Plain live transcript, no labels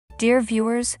Dear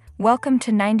viewers, welcome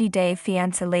to 90 Day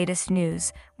Fiancé latest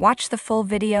news. Watch the full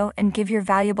video and give your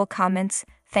valuable comments.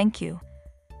 Thank you.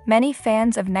 Many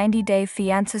fans of 90 Day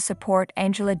Fiancé support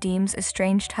Angela Deem's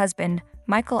estranged husband,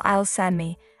 Michael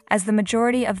Al-Sammy, as the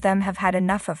majority of them have had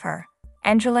enough of her.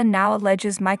 Angela now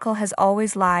alleges Michael has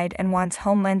always lied and wants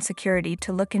Homeland Security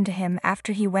to look into him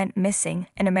after he went missing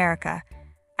in America.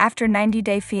 After 90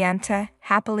 Day Fiancé,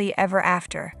 happily ever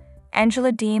after,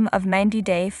 Angela Deem of 90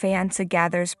 Day Fiancé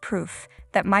gathers proof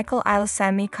that Michael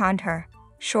Al-Sammy conned her.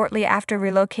 Shortly after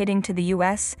relocating to the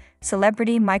US,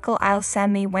 celebrity Michael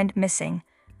Al-Sammy went missing.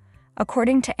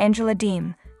 According to Angela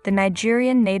Deem, the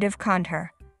Nigerian native conned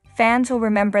her. Fans will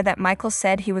remember that Michael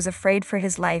said he was afraid for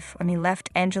his life when he left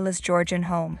Angela's Georgian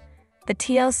home. The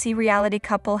TLC reality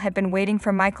couple had been waiting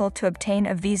for Michael to obtain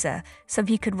a visa so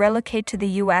he could relocate to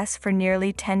the US for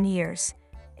nearly 10 years.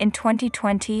 In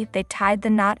 2020, they tied the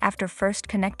knot after first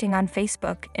connecting on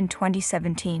Facebook in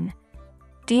 2017.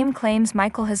 Deem claims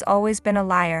Michael has always been a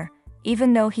liar,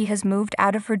 even though he has moved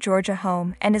out of her Georgia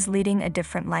home and is leading a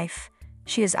different life.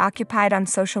 She is occupied on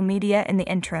social media in the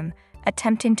interim,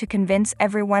 attempting to convince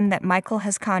everyone that Michael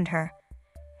has conned her.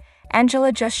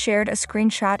 Angela just shared a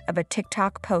screenshot of a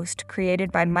TikTok post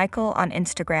created by Michael on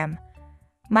Instagram.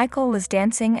 Michael was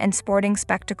dancing and sporting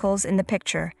spectacles in the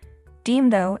picture.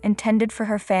 Deem, though, intended for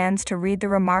her fans to read the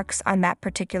remarks on that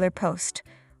particular post.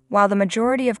 While the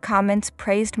majority of comments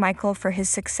praised Michael for his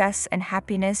success and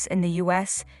happiness in the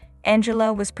US,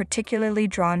 Angela was particularly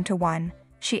drawn to one.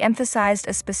 She emphasized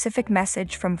a specific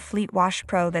message from Fleet Wash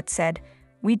Pro that said,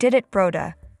 "We did it,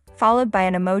 broda," followed by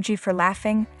an emoji for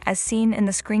laughing, as seen in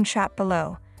the screenshot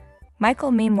below.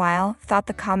 Michael, meanwhile, thought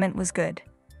the comment was good.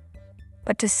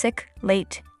 But to sick,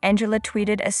 late, Angela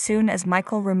tweeted as soon as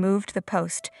Michael removed the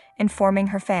post, informing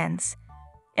her fans.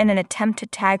 In an attempt to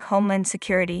tag Homeland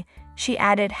Security, she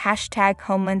added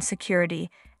 #Homeland Security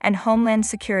and Homeland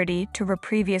Security to her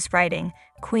previous writing,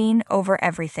 "Queen over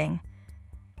everything."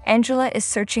 Angela is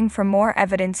searching for more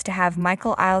evidence to have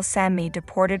Michael Al-Sammy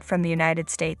deported from the United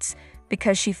States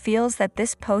because she feels that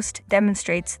this post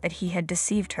demonstrates that he had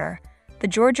deceived her. The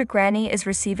Georgia granny is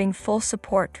receiving full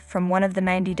support from one of the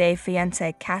 90 Day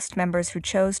Fiancé cast members who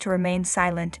chose to remain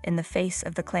silent in the face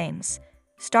of the claims.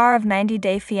 Star of 90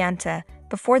 Day Fiancé,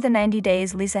 before the 90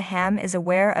 days, Lisa Ham is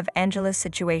aware of Angela's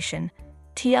situation.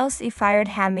 TLC fired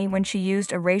Hammy when she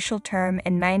used a racial term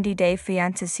in 90 Day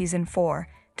Fiancé Season 4,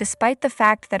 despite the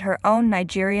fact that her own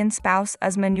Nigerian spouse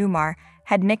Usman Umar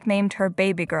had nicknamed her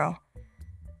baby girl.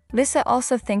 Lisa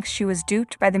also thinks she was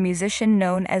duped by the musician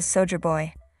known as Soulja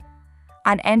Boy.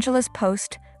 On Angela's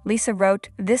post, Lisa wrote,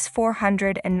 "This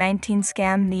 419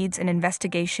 scam needs an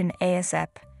investigation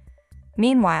ASAP."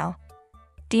 Meanwhile,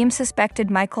 Deem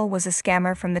suspected Michael was a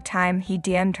scammer from the time he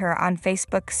DM'd her on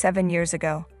Facebook 7 years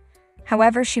ago.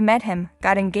 However, she met him,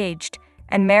 got engaged,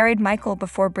 and married Michael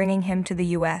before bringing him to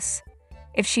the US.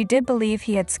 If she did believe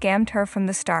he had scammed her from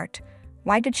the start,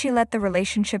 why did she let the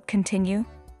relationship continue?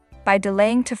 By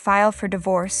delaying to file for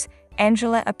divorce,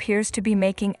 Angela appears to be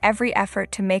making every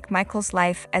effort to make Michael's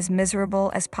life as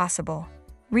miserable as possible.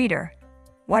 Reader,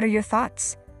 what are your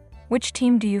thoughts? Which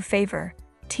team do you favor,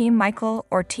 Team Michael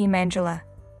or Team Angela?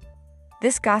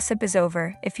 This gossip is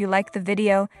over. If you like the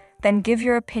video, then give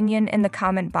your opinion in the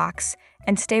comment box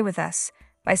and stay with us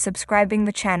by subscribing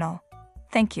the channel.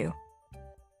 Thank you.